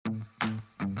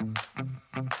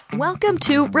Welcome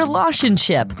to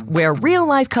Relationship, where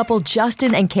real-life couple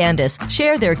Justin and Candace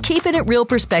share their keeping it real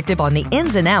perspective on the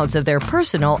ins and outs of their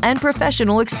personal and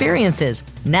professional experiences,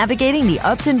 navigating the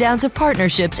ups and downs of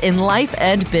partnerships in life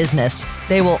and business.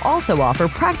 They will also offer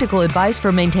practical advice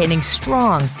for maintaining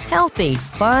strong, healthy,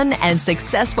 fun, and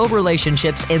successful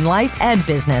relationships in life and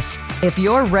business. If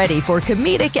you're ready for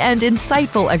comedic and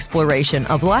insightful exploration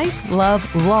of life,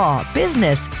 love, law,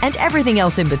 business, and everything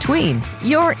else in between,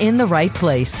 you're in the right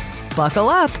place. Buckle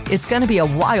up. It's going to be a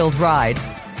wild ride.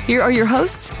 Here are your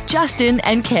hosts, Justin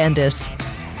and Candace.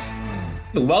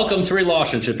 Welcome to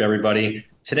Relationship, everybody.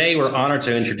 Today, we're honored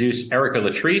to introduce Erica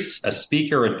Latrice, a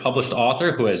speaker and published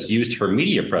author who has used her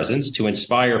media presence to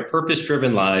inspire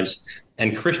purpose-driven lives,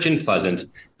 and Christian Pleasant,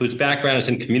 whose background is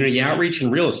in community outreach and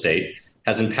real estate,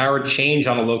 has empowered change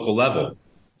on a local level.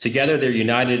 Together, they're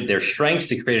united their strengths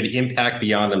to create an impact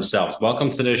beyond themselves. Welcome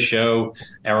to the show,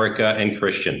 Erica and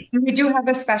Christian. We do have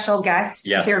a special guest.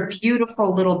 Yes. Their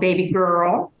beautiful little baby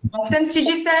girl. Essence, did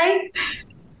you say?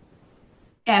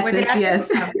 Essence, yes.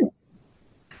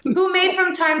 Who may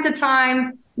from time to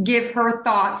time give her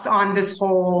thoughts on this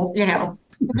whole,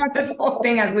 this whole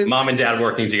thing as we... Mom and dad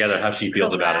working together, how she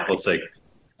feels about it. Let's see.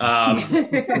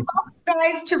 So,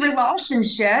 guys, to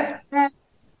Relationship.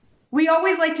 We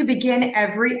always like to begin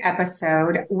every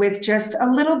episode with just a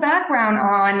little background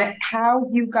on how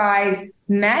you guys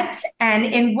met and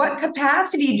in what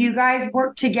capacity do you guys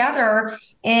work together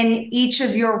in each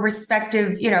of your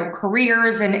respective,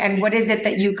 careers and what is it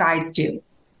that you guys do?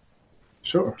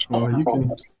 Sure. You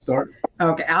can start.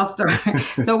 Okay, I'll start.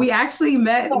 So we actually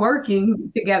met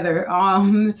working together.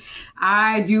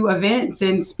 I do events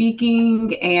and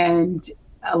speaking and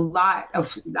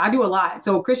I do a lot.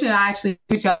 So Christian and I actually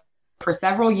do each other for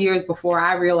several years before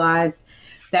I realized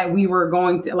that we were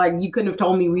going to, you couldn't have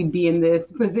told me we'd be in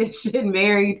this position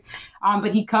married.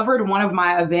 But he covered one of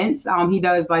my events. He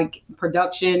does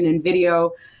production and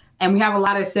video, and we have a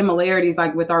lot of similarities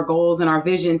with our goals and our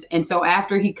visions. And so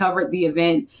after he covered the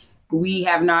event, we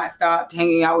have not stopped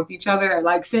hanging out with each other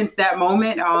since that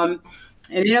moment.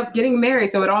 Ended up getting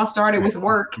married. So it all started with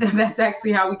work. That's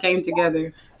actually how we came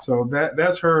together. So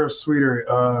that's her sweeter,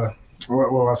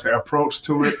 approach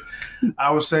to it.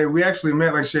 I would say we actually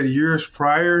met, like she said, years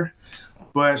prior,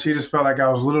 but she just felt like I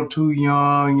was a little too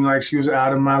young, she was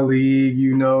out of my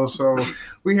league, so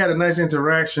we had a nice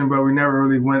interaction, but we never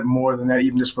really went more than that,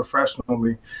 even just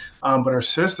professionally. But her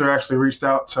sister actually reached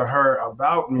out to her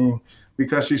about me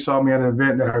because she saw me at an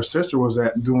event that her sister was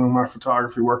at doing my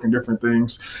photography work and different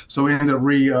things. So we ended up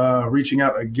reaching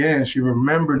out again. She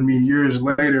remembered me years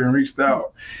later and reached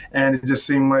out, and it just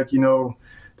seemed like,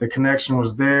 the connection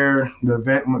was there, the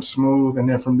event went smooth, and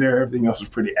then from there, everything else was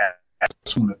pretty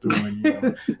swimming through.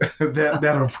 And,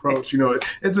 that approach,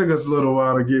 it took us a little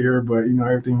while to get here, but,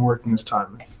 everything worked in its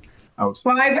timing.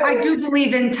 Well, I do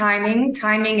believe in timing.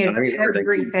 Timing is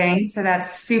everything. So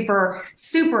that's super,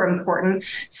 super important.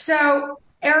 So,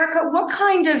 Erica, what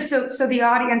kind of, so the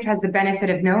audience has the benefit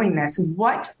of knowing this.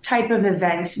 What type of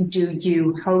events do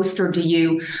you host or do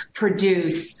you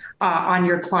produce on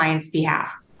your clients'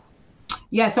 behalf?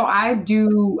 Yeah, so I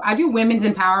do women's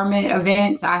empowerment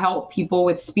events. I help people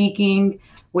with speaking,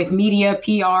 with media,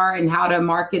 PR, and how to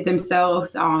market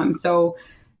themselves. So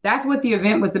that's what the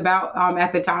event was about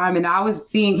at the time. And I was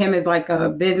seeing him as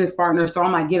a business partner. So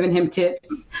I'm giving him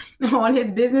tips on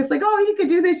his business, you could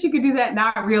do this, you could do that,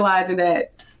 not realizing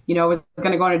that, it's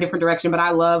going to go in a different direction. But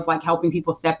I love helping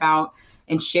people step out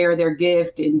and share their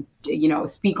gift and,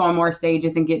 speak on more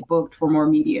stages and get booked for more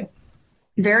media.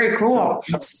 Very cool.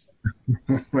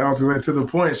 Well, to the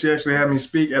point, she actually had me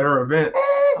speak at her event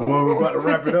when we were about to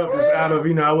wrap it up. Just out of,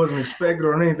 I wasn't expected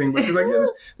or anything, but she's like, yeah,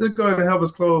 just go ahead and help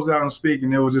us close out and speak.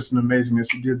 And it was just an amazing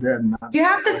that she did that. And you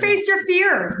have to face your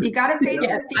fears. You got to face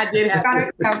your fears. I did have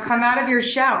you got to come out of your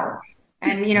shell.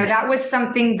 And, that was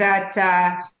something that,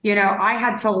 I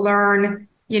had to learn,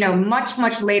 much,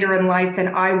 much later in life than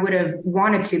I would have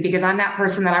wanted to, because I'm that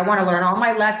person that I want to learn all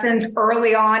my lessons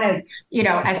early on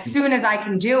as soon as I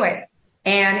can do it.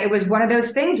 And it was one of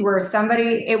those things where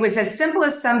it was as simple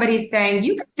as somebody saying,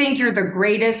 you think you're the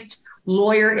greatest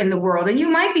lawyer in the world, and you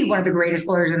might be one of the greatest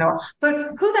lawyers in the world, but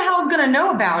who the hell is going to know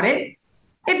about it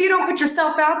if you don't put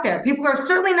yourself out there? People are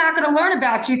certainly not going to learn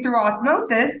about you through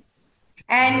osmosis.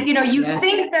 And, you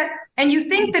think that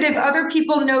if other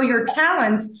people know your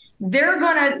talents, they're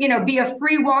going to, be a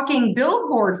free walking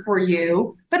billboard for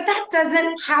you. But that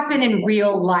doesn't happen in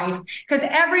real life, because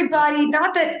everybody, it's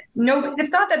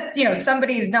not that,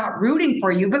 somebody's not rooting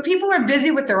for you, but people are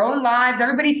busy with their own lives.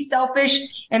 Everybody's selfish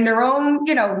in their own,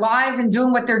 lives and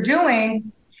doing what they're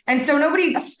doing. And so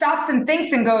nobody stops and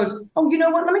thinks and goes, oh, you know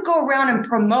what? Let me go around and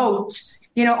promote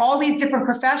all these different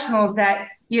professionals that,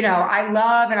 I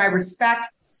love and I respect.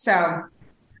 So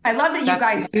I love that you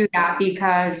guys do that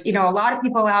because, a lot of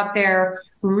people out there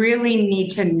really need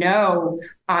to know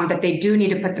that they do need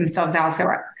to put themselves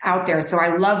out there. So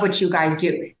I love what you guys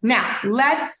do. Now,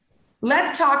 let's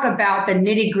talk about the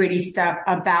nitty gritty stuff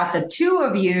about the two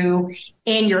of you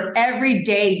in your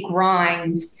everyday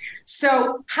grind.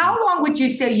 So how long would you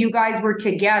say you guys were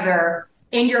together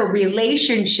in your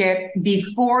relationship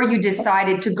before you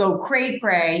decided to go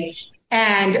cray-cray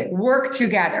and work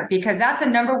together? Because that's the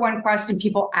number one question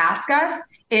people ask us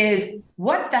is,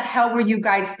 what the hell were you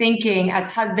guys thinking as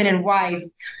husband and wife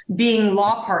being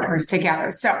law partners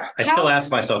together? So I still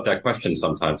ask myself that question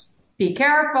sometimes. Be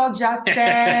careful,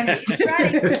 Justin.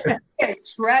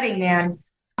 It's treading, man.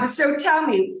 So tell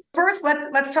me, first,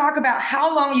 let's talk about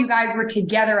how long you guys were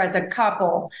together as a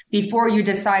couple before you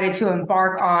decided to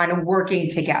embark on working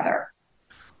together.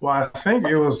 Well, I think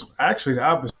it was actually the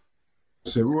opposite.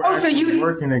 We were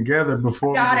working together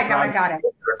before got we it.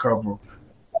 A couple.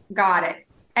 Got it.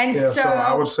 And so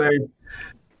I would say,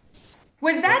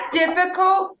 was that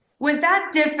difficult? Was that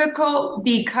difficult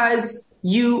because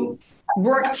you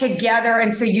worked together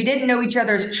and so you didn't know each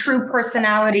other's true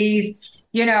personalities?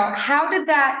 How did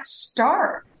that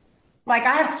start? Like,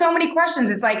 I have so many questions.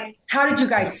 It's like, how did you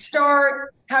guys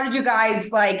start? How did you guys,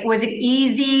 was it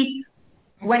easy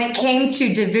when it came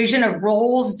to division of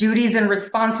roles, duties, and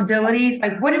responsibilities?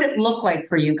 Like, what did it look like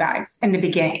for you guys in the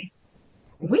beginning?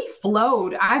 We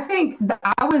flowed. I think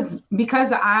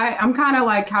because I'm kind of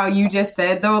like how you just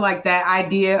said, though, like that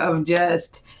idea of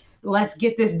just, let's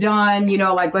get this done,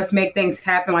 let's make things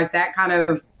happen, like that kind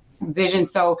of vision.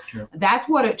 So that's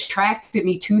what attracted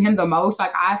me to him the most.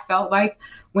 Like, I felt like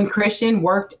when Christian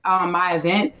worked on my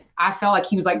event, I felt like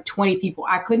he was like 20 people.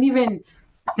 I couldn't even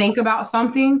think about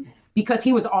something because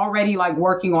he was already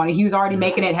working on it. He was already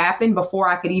making it happen before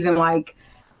I could even get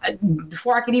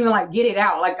it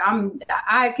out. Like,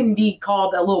 I can be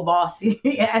called a little bossy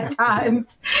at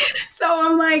times. So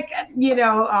I'm like, I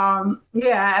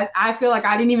feel like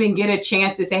I didn't even get a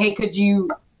chance to say, hey, could you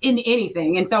in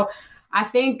anything? And so I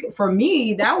think for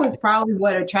me, that was probably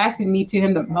what attracted me to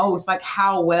him the most, like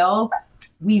how well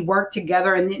we worked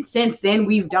together. And then, since then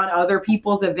we've done other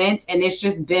people's events and it's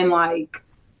just been like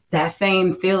that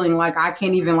same feeling. Like, I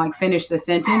can't even finish the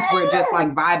sentence. We're just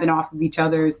vibing off of each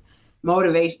other's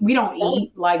motivation. We don't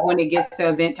eat when it gets to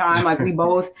event time. We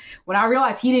both, when I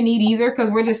realized he didn't eat either, because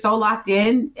we're just so locked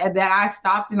in, that I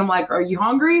stopped and I'm like, are you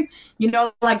hungry?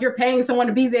 You're paying someone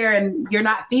to be there and you're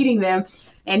not feeding them.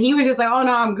 And he was just like, oh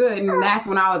no, I'm good. And that's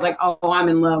when I was like, oh, I'm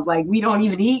in love. We don't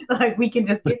even eat. We can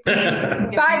just get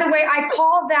By the way, I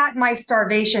call that my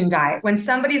starvation diet. When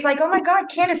somebody's like, oh my God,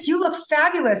 Candace, you look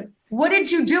fabulous. What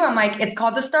did you do? I'm like, it's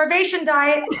called the starvation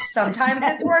diet. Sometimes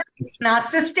it's working. It's not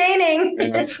sustaining.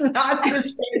 It's not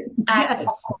sustaining. Yes.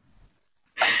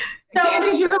 So,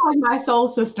 Candace, you're like my soul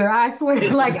sister. I swear,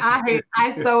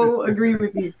 I so agree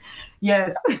with you.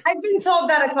 Yes. I've been told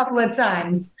that a couple of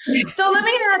times. So let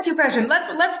me ask you a question.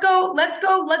 Let's do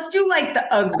the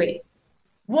ugly.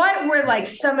 What were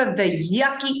some of the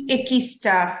yucky, icky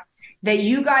stuff that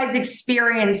you guys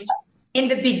experienced in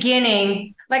the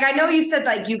beginning? I know you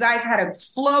said you guys had a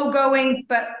flow going,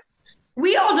 but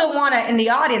we all don't want to, in the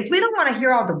audience, we don't want to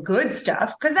hear all the good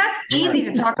stuff because that's easy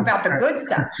to talk about the good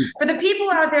stuff. For the people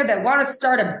out there that want to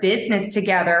start a business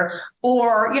together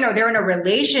or, they're in a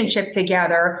relationship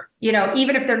together,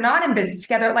 even if they're not in business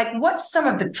together, what's some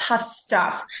of the tough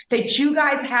stuff that you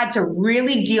guys had to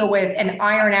really deal with and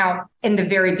iron out in the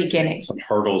very beginning? Some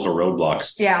hurdles or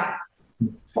roadblocks. Yeah.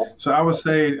 So I would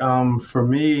say for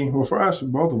me, well, for us,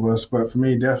 both of us, but for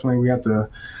me, definitely we have to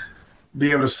be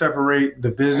able to separate the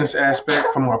business aspect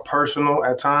from our personal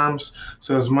at times.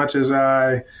 So as much as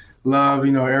I love,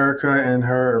 Erica and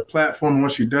her platform,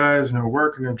 what she does and her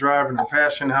work and her drive and her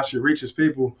passion, how she reaches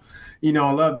people, I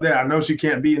love that. I know she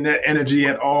can't be in that energy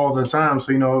at all the time.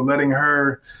 So, letting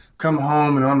her come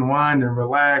home and unwind and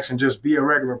relax and just be a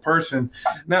regular person.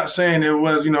 Not saying it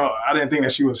was, I didn't think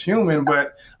that she was human,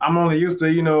 but I'm only used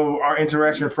to, our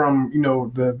interaction from,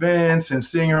 the events and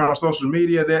seeing her on social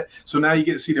media. So now you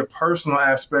get to see the personal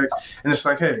aspect and it's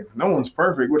like, hey, no one's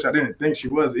perfect, which I didn't think she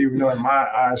was, even though in my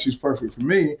eyes, she's perfect for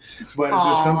me. But it's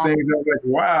just some things that like,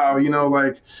 wow,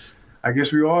 I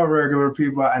guess we are regular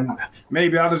people, and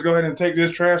maybe I'll just go ahead and take this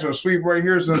trash or sweep right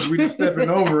here since we just stepping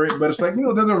over it. But it's like,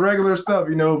 there's a regular stuff,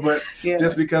 but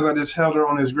just because I just held her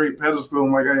on this great pedestal,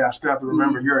 I'm like, hey, I still have to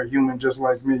remember you're a human just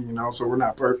like me, so we're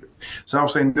not perfect. So I'm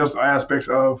saying those are aspects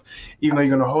of, even though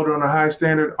you're going to hold her on a high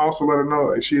standard, also let her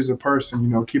know she is a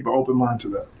person, keep an open mind to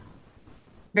that.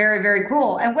 Very, very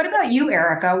cool. And what about you,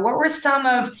 Erica? What were some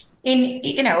of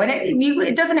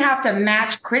it doesn't have to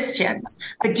match Christians,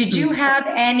 but did you have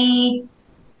anything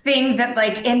that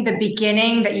like in the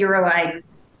beginning that you were like,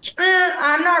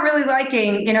 I'm not really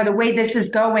liking, the way this is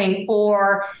going,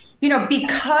 or,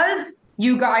 because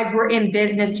you guys were in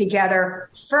business together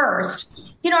first,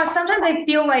 sometimes I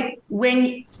feel like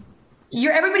when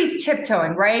everybody's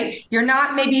tiptoeing, right? You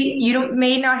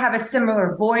may not have a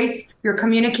similar voice. Your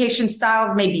communication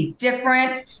styles may be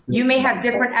different. You may have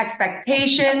different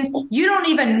expectations. You don't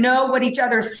even know what each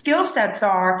other's skill sets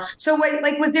are. So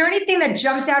was there anything that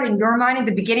jumped out in your mind in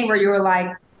the beginning where you were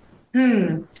like,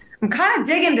 I'm kind of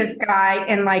digging this guy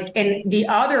in the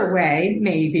other way,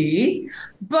 maybe,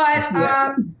 but,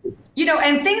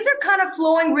 and things are kind of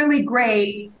flowing really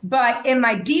great, but in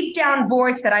my deep down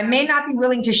voice that I may not be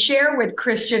willing to share with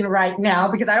Christian right now,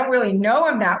 because I don't really know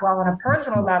him that well on a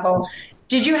personal level.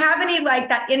 Did you have any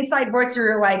that inside voice where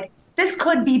you're like, this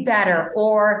could be better,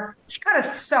 or this kind of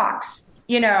sucks,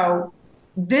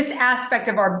 this aspect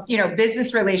of our,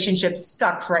 business relationship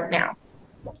sucks right now?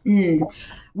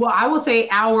 Well, I will say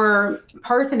our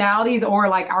personalities, or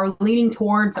our leaning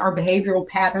towards our behavioral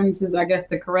patterns, is I guess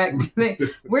the correct thing.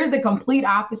 We're the complete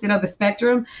opposite of the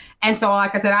spectrum. And so,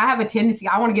 like I said, I have a tendency,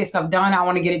 I want to get stuff done. I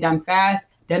want to get it done fast.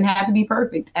 Doesn't have to be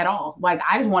perfect at all.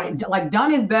 I just want it,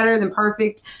 done is better than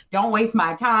perfect. Don't waste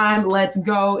my time. Let's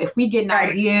go. If we get an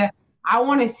idea, I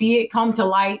want to see it come to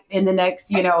light in the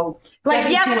next,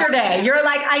 yesterday. You're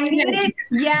like, I need it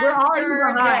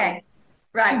yesterday.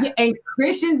 Right. And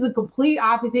Christian's the complete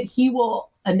opposite. He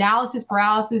will, analysis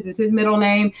paralysis is his middle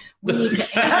name. We need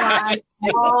to analyze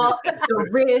all the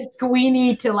risk. We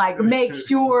need to make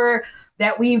sure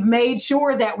that we've made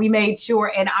sure that we made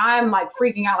sure. And I'm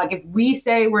freaking out. If we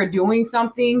say we're doing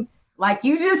something, like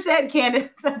you just said, Candace,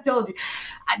 I told you,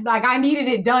 I needed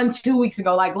it done 2 weeks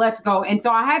ago. Let's go. And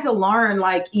so I had to learn,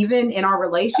 even in our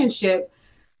relationship,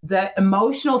 the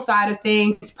emotional side of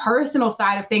things, personal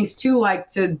side of things too,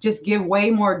 to just give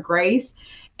way more grace.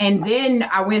 And then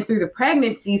I went through the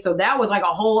pregnancy. So that was a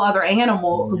whole other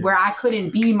animal where I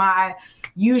couldn't be my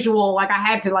usual, I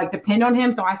had to depend on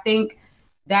him. So I think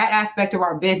that aspect of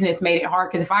our business made it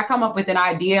hard, because if I come up with an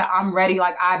idea, I'm ready.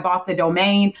 I bought the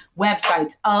domain,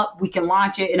 website's up, we can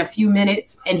launch it in a few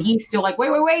minutes. And he's still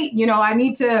wait, I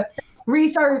need to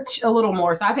research a little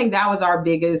more. So I think that was our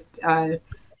biggest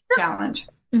challenge.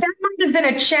 That might have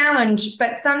been a challenge,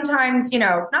 but sometimes,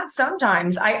 not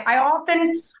sometimes.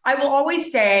 I will always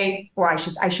say, or I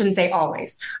shouldn't say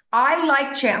always. I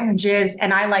like challenges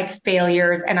and I like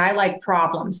failures and I like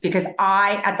problems, because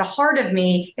at the heart of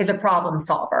me, is a problem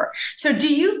solver. So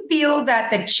do you feel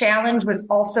that the challenge was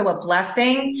also a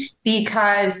blessing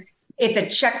because it's a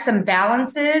checks and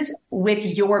balances with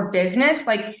your business?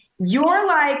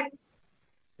 You're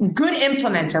good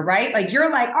implementer, right? You're all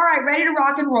right, ready to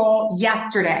rock and roll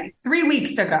yesterday, 3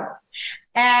 weeks ago.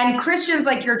 And Christian's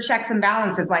your checks and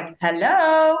balances,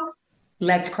 hello,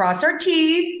 let's cross our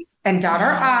T's and dot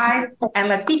our I's, and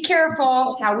let's be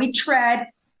careful how we tread,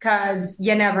 because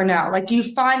you never know. Do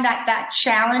you find that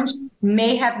challenge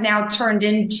may have now turned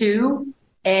into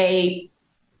a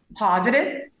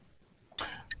positive?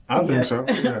 I think so.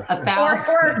 Yeah.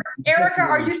 Or Erica,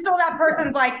 are you still that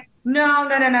person's no.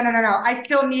 I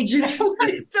still need you. I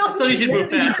still need you to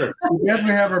move faster. We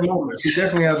definitely have our moments. We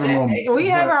definitely have our moments. We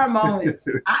have our moments.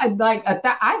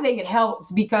 I think it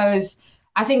helps because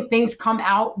I think things come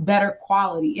out better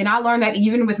quality. And I learned that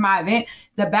even with my event,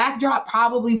 the backdrop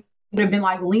probably would have been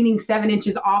leaning 7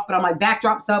 inches off, but I'm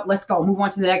backdrop's up. Let's go. Move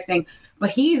on to the next thing. But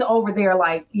he's over there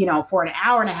for an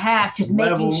hour and a half, just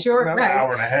making sure. An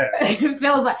hour and a half. It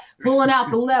feels like pulling out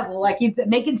the level. He's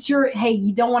making sure, hey,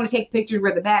 you don't want to take pictures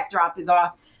where the backdrop is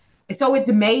off. And so it's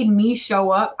made me show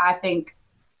up, I think,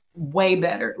 way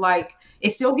better.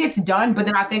 It still gets done, but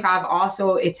then I think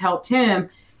it's helped him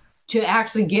to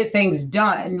actually get things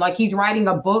done. He's writing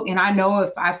a book, and I know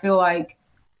if I feel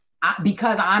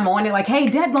because I'm on it, hey,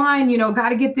 deadline, got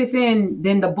to get this in,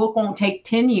 then the book won't take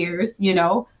 10 years,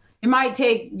 It might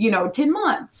take, 10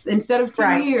 months instead of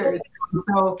 2 years.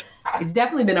 So it's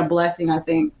definitely been a blessing, I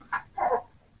think.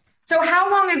 So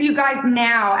how long have you guys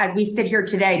now, as we sit here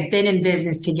today, been in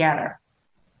business together?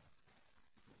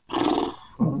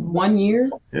 1 year.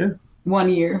 Yeah.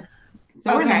 1 year.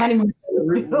 So we're in the honeymoon.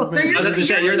 You're in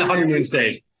the honeymoon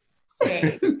stage.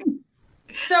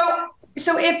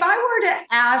 So if I were to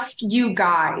ask you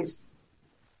guys,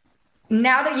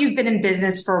 now that you've been in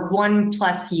business for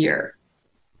 1+ year,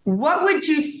 what would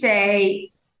you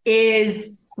say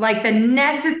is the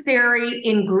necessary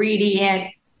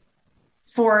ingredient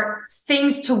for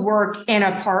things to work in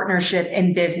a partnership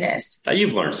in business that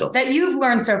you've learned so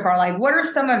far? What are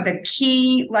some of the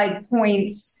key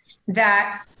points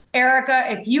that Erica,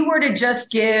 if you were to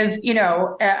just give,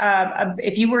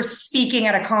 if you were speaking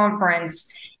at a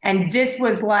conference and this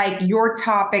was like your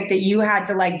topic that you had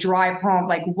to like drive home,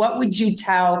 like what would you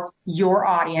tell your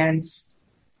audience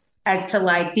as to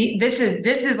like, this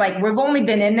is like, we've only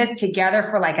been in this together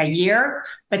for like a year,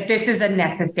 but this is a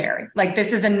necessary, like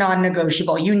this is a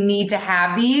non-negotiable. You need to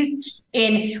have these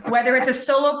in whether it's a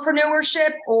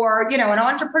solopreneurship or, an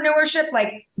entrepreneurship,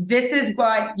 like this is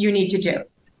what you need to do.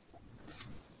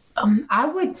 I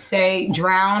would say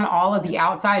drown all of the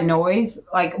outside noise.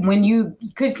 Like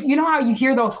because you know how you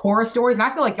hear those horror stories, and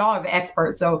I feel like y'all are the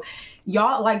experts. So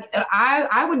y'all, like,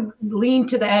 I would lean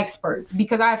to the experts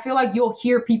because I feel like you'll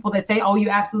hear people that say, oh, you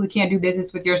absolutely can't do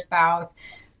business with your spouse.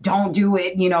 Don't do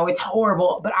it. It's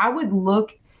horrible. But I would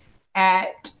look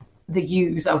at the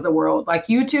yous of the world. Like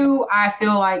you two, I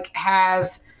feel like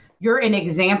you're an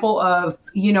example of,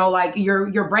 like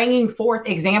you're bringing forth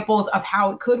examples of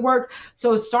how it could work.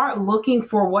 So start looking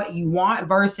for what you want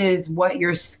versus what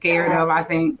you're scared of. I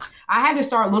think I had to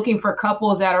start looking for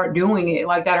couples that are doing it,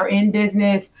 like that are in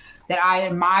business that I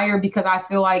admire, because I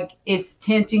feel like it's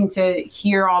tempting to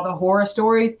hear all the horror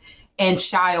stories and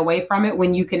shy away from it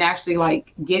when you can actually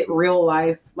like get real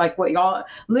life, like what y'all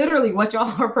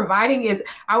are providing is,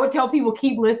 I would tell people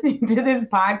keep listening to this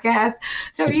podcast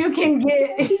so you can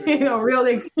get, real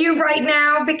experience. You right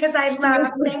now, because I love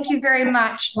it. Thank you very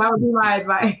much. That would be my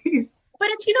advice. But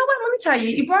it's, what, let me tell you,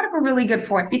 you brought up a really good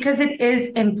point because it is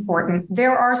important.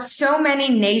 There are so many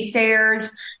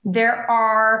naysayers. There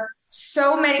are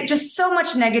so much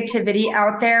negativity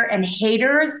out there and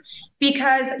haters.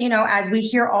 Because, as we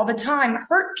hear all the time,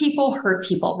 hurt people,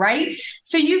 right?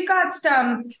 So you've got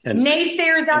some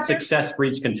naysayers out there. Success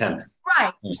breeds contempt.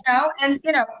 Right.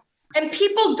 And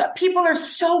people are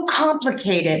so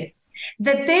complicated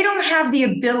that they don't have the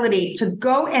ability to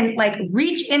go and like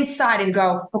reach inside and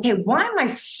go, okay, why am I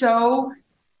so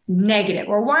negative?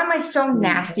 Or why am I so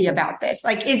nasty about this?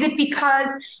 Like, is it because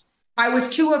I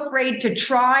was too afraid to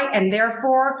try and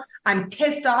therefore I'm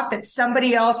pissed off that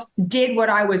somebody else did what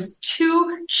I was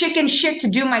too chicken shit to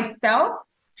do myself?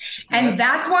 And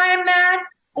that's why I'm mad?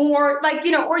 Or like,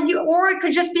 or it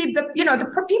could just be the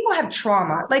people have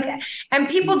trauma, like, and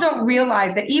people don't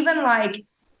realize that even like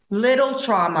little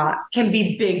trauma can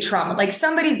be big trauma. Like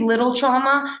somebody's little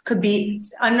trauma could be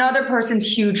another person's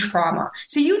huge trauma.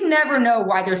 So you never know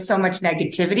why there's so much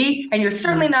negativity, and you're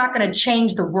certainly not going to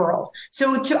change the world.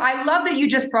 So I love that you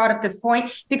just brought up this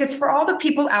point, because for all the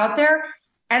people out there,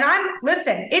 and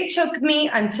listen, it took me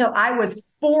until I was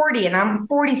 40 and I'm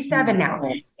 47 now.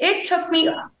 It took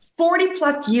me 40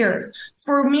 plus years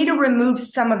for me to remove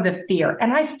some of the fear.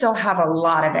 And I still have a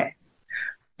lot of it.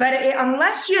 But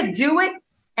unless you do it,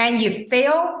 and you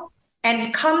fail,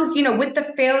 and comes, with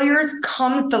the failures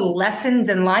comes the lessons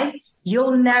in life,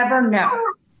 you'll never know.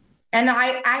 And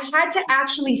I had to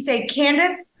actually say,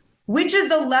 Candace, which is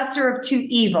the lesser of two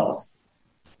evils?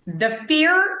 The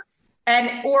fear,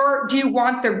 or do you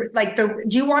want do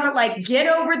you want to like get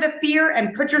over the fear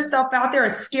and put yourself out there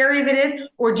as scary as it is?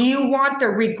 Or do you want the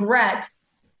regret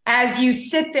as you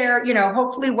sit there,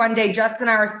 hopefully one day Justin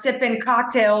and I are sipping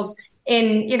cocktails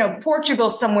in, Portugal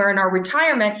somewhere in our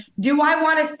retirement? Do I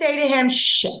want to say to him,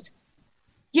 shit,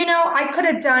 I could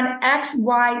have done X,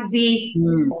 Y, Z,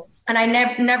 and I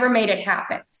never made it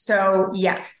happen. So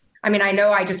yes. I mean, I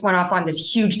know I just went off on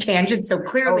this huge tangent, so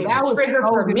clearly that was a trigger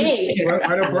for me.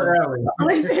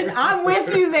 Listen, I'm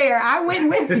with you there. I went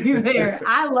with you there.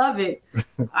 I love it.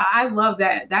 I love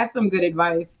that. That's some good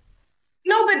advice.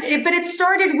 No, but it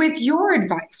started with your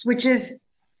advice, which is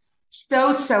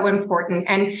so important.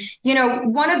 And,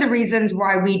 one of the reasons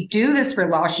why we do this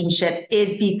relationship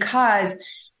is because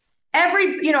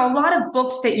a lot of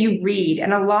books that you read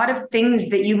and a lot of things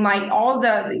that you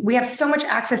we have so much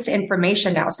access to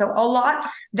information now. So a lot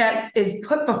that is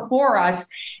put before us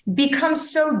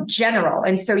becomes so general.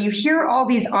 And so you hear all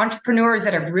these entrepreneurs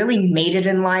that have really made it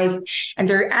in life, and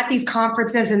they're at these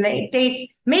conferences and they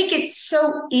make it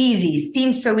so easy,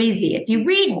 seems so easy. If you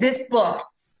read this book,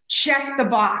 check the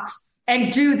box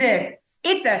and do this.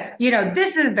 It's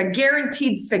this is the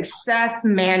guaranteed success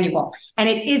manual. And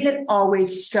it isn't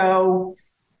always so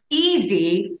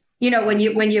easy. When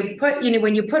you put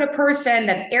a person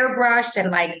that's airbrushed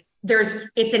and like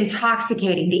it's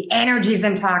intoxicating. The energy is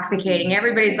intoxicating.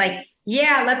 Everybody's like,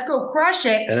 yeah, let's go crush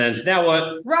it. And then now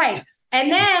what? Right.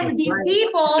 And then these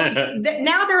people,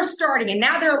 now they're starting and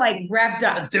now they're like revved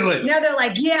up. Let's do it. Now they're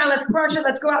like, yeah, let's crush it.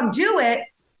 Let's go out and do it.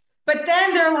 But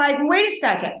then they're like, wait a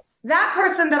second. That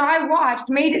person that I watched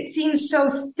made it seem so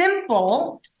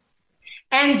simple.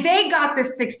 And they got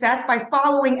this success by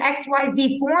following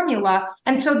XYZ formula.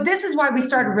 And so this is why we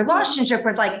started a relationship,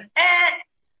 was like,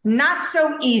 Not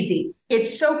so easy.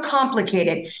 It's so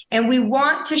complicated. And we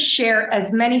want to share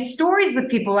as many stories with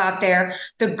people out there,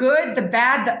 the good, the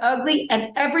bad, the ugly,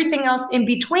 and everything else in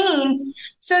between,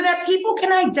 so that people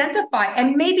can identify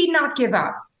and maybe not give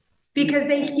up. Because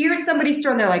they hear somebody's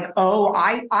story and they're like, oh,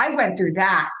 I went through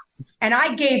that. And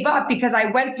I gave up because I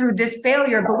went through this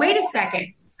failure. But wait a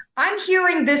second. I'm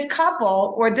hearing this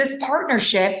couple or this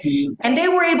partnership, and they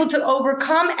were able to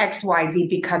overcome XYZ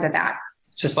because of that.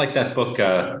 It's just like that book,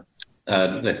 the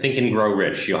Think and Grow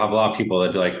Rich. You'll have a lot of people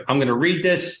that be like, I'm going to read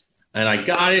this, and I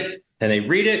got it, and they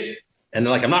read it, and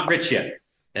they're like, I'm not rich yet.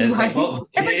 And it's like, well,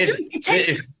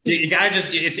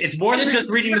 it's more than just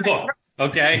reading the book.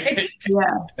 Okay.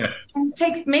 It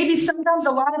takes maybe sometimes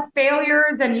a lot of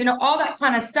failures and, all that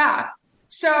kind of stuff.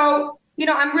 So,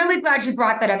 I'm really glad you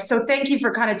brought that up. So thank you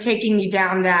for kind of taking me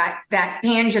down that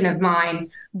tangent of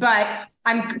mine. But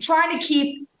I'm trying to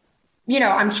keep,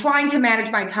 I'm trying to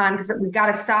manage my time because we've got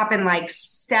to stop in like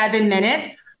 7 minutes.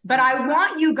 But I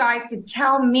want you guys to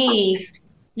tell me,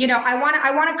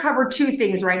 I want to cover two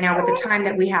things right now with the time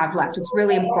that we have left. It's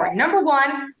really important. Number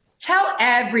one, tell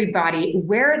everybody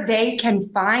where they can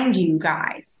find you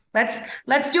guys.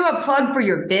 Let's do a plug for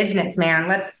your business, man.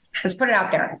 Let's put it out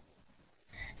there.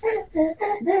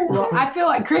 Well, I feel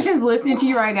like Christian's listening to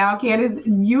you right now, Candace.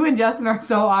 You and Justin are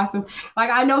so awesome. Like,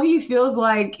 I know he feels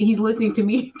like he's listening to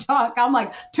me talk. I'm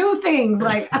like, two things.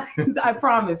 Like, I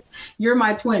promise. You're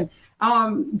my twin.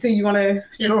 So you want to?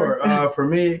 Sure. For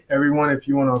me, everyone, if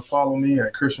you want to follow me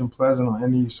at Christian Pleasant on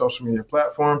any social media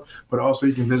platform, but also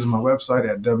you can visit my website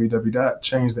at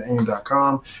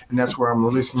www.changetheaim.com, and that's where I'm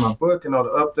releasing my book and all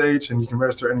the updates, and you can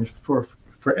register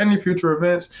for any future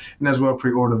events, and as well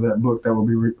pre-order that book that will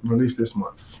be released this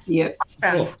month. Yep.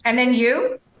 Cool. And then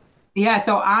you? Yeah,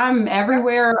 so I'm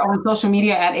everywhere on social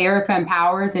media at Erica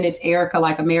Empowers, and it's Erica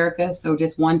like America, so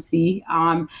just one C.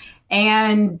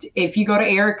 And if you go to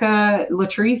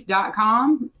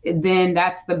ericalatrice.com, then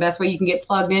that's the best way you can get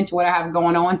plugged into what I have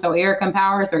going on. So Erica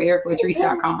Empowers or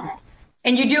ericalatrice.com.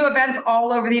 And you do events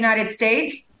all over the United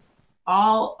States?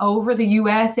 All over the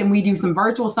U.S., and we do some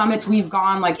virtual summits. We've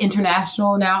gone like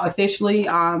international now officially. We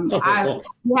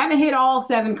haven't hit all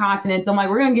 7 continents. I'm like,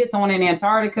 we're going to get someone in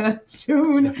Antarctica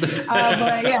soon.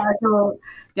 But yeah, so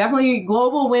definitely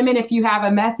global women. If you have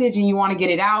a message and you want to get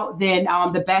it out, then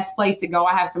the best place to go,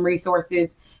 I have some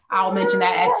resources. I'll mention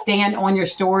that at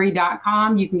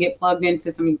standonyourstory.com. You can get plugged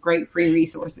into some great free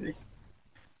resources.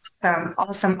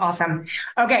 Awesome.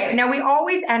 Okay. Now we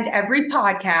always end every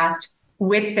podcast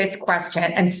with this question.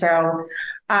 And so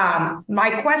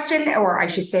my question, or I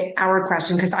should say our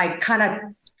question, because I kind of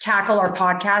tackle our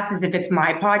podcast as if it's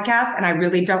my podcast, and I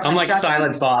really don't. I'm like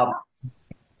Silence Bob.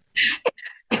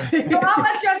 So I'll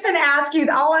let Justin ask you.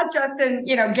 I'll let Justin,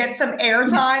 get some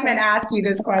airtime and ask you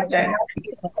this question.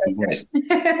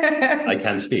 I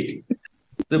can speak.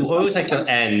 We always like to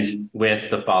end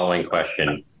with the following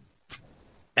question.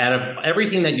 Out of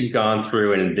everything that you've gone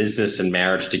through in business and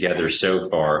marriage together so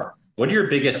far, what are your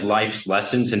biggest life's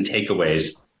lessons and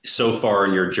takeaways so far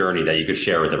in your journey that you could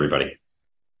share with everybody?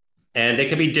 And they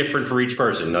can be different for each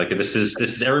person. Like this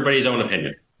is everybody's own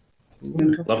opinion.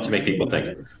 Love to make people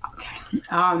think.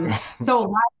 So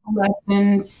life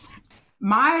lessons.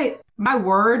 My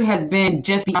word has been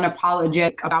just be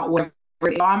unapologetic about whatever.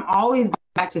 I'm always going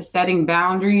back to setting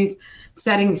boundaries,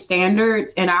 setting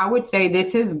standards, and I would say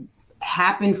this has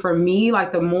happened for me.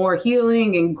 Like the more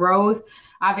healing and growth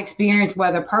I've experienced,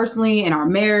 whether personally, in our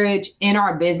marriage, in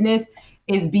our business,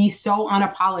 is be so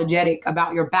unapologetic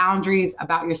about your boundaries,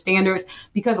 about your standards,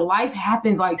 because life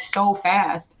happens like so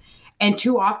fast. And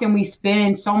too often we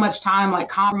spend so much time like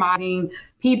compromising,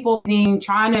 people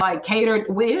trying to like cater.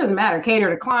 It doesn't matter, cater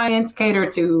to clients, cater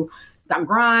to the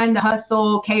grind, the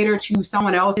hustle, cater to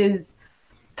someone else's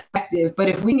perspective. But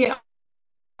if we can get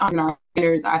on our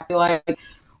standards, I feel like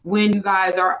when you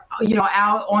guys are,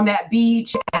 out on that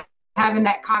beach, having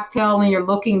that cocktail and you're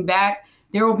looking back,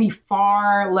 there will be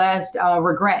far less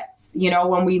regrets,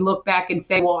 when we look back and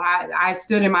say, well, I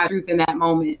stood in my truth in that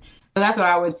moment. So that's what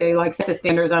I would say, like set the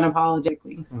standards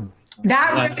unapologetically.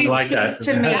 That really speaks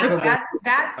to me.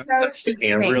 That's so speaks to me.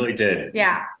 It really did.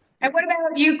 Yeah. And what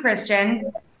about you, Christian?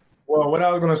 Well, what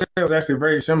I was going to say was actually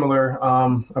very similar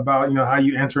about, how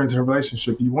you enter into a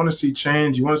relationship. You want to see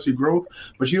change, you want to see growth,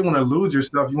 but you don't want to lose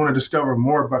yourself. You want to discover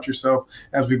more about yourself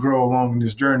as we grow along in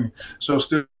this journey. So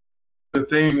still the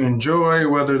things you enjoy,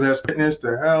 whether that's fitness,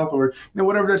 their health, or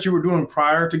whatever that you were doing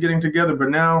prior to getting together, but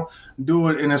now do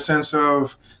it in a sense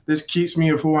of this keeps me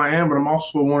of who I am, but I'm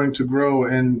also wanting to grow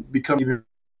and become even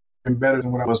better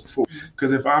than what I was before.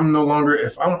 Because if I'm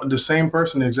the same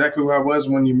person exactly who I was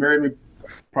when you married me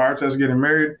prior to us getting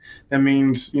married, that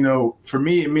means, for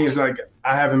me, it means like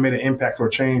I haven't made an impact or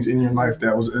change in your life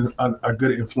that was a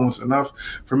good influence enough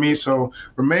for me. So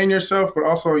remain yourself, but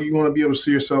also you want to be able to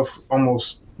see yourself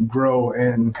almost grow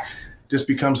and just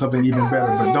become something even better.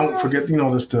 But don't forget,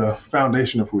 just the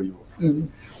foundation of who you are. Mm-hmm.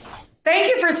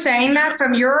 Thank you for saying that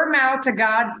from your mouth to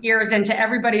God's ears and to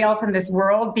everybody else in this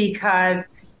world, because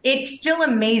it still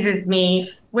amazes me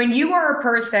when you are a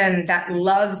person that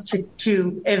loves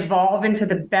to evolve into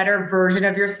the better version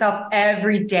of yourself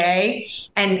every day.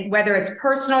 And whether it's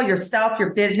personal, yourself,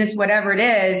 your business, whatever it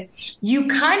is, you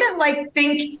kind of like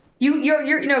think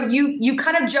you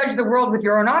kind of judge the world with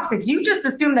your own optics. You just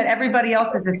assume that everybody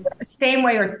else is the same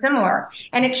way or similar.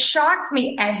 And it shocks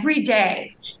me every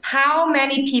day how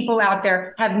many people out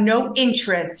there have no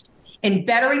interest in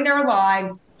bettering their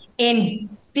lives, in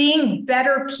being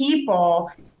better people,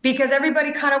 because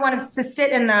everybody kind of wants to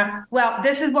sit in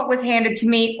this is what was handed to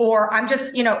me, or I'm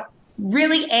just,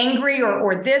 really angry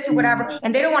or this or whatever,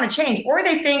 and they don't want to change. Or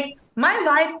they think my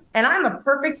life and I'm a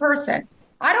perfect person.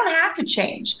 I don't have to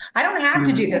change. I don't have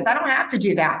to do this. I don't have to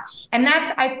do that. And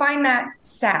I find that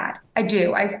sad. I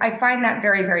do. I find that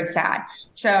very, very sad.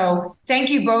 So thank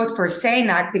you both for saying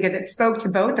that, because it spoke to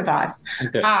both of us.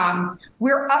 Okay.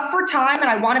 We're up for time,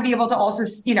 and I want to be able to also,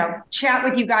 chat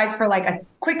with you guys for like a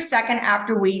quick second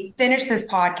after we finish this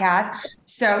podcast.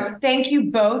 So thank you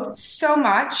both so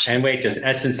much. And wait, does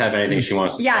Essence have anything she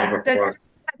wants to say before?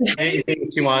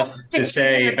 Anything she wants to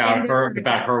say about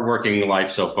her working life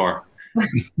so far?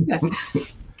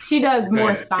 She does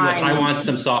more signs. I want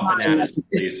some soft bananas,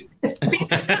 please. Want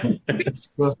to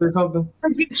say something?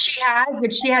 She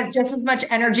has just as much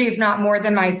energy, if not more,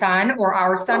 than my son, or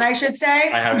our son, I should say.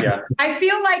 I have, yeah. I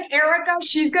feel like Erica,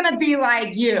 she's going to be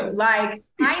like you. Like,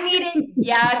 I need it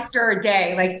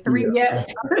yesterday, like 3 years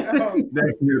ago.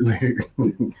 Definitely.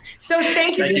 So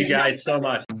thank you. Thank you guys so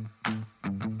much.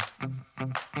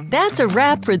 That's a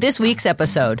wrap for this week's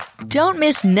episode. Don't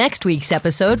miss next week's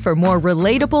episode for more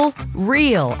relatable,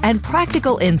 real, and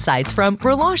practical insights from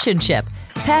Relationship,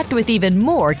 packed with even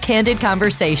more candid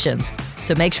conversations.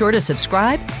 So make sure to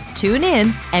subscribe, tune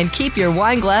in, and keep your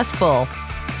wine glass full.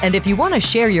 And if you want to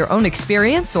share your own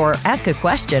experience or ask a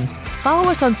question, follow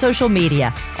us on social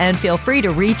media and feel free to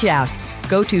reach out.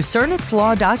 Go to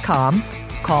cernitslaw.com,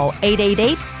 call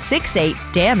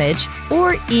 888-68-DAMAGE,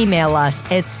 or email us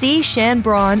at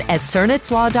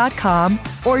cshanbraun@cernitslaw.com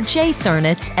or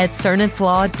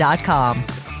jsernitz@cernitslaw.com.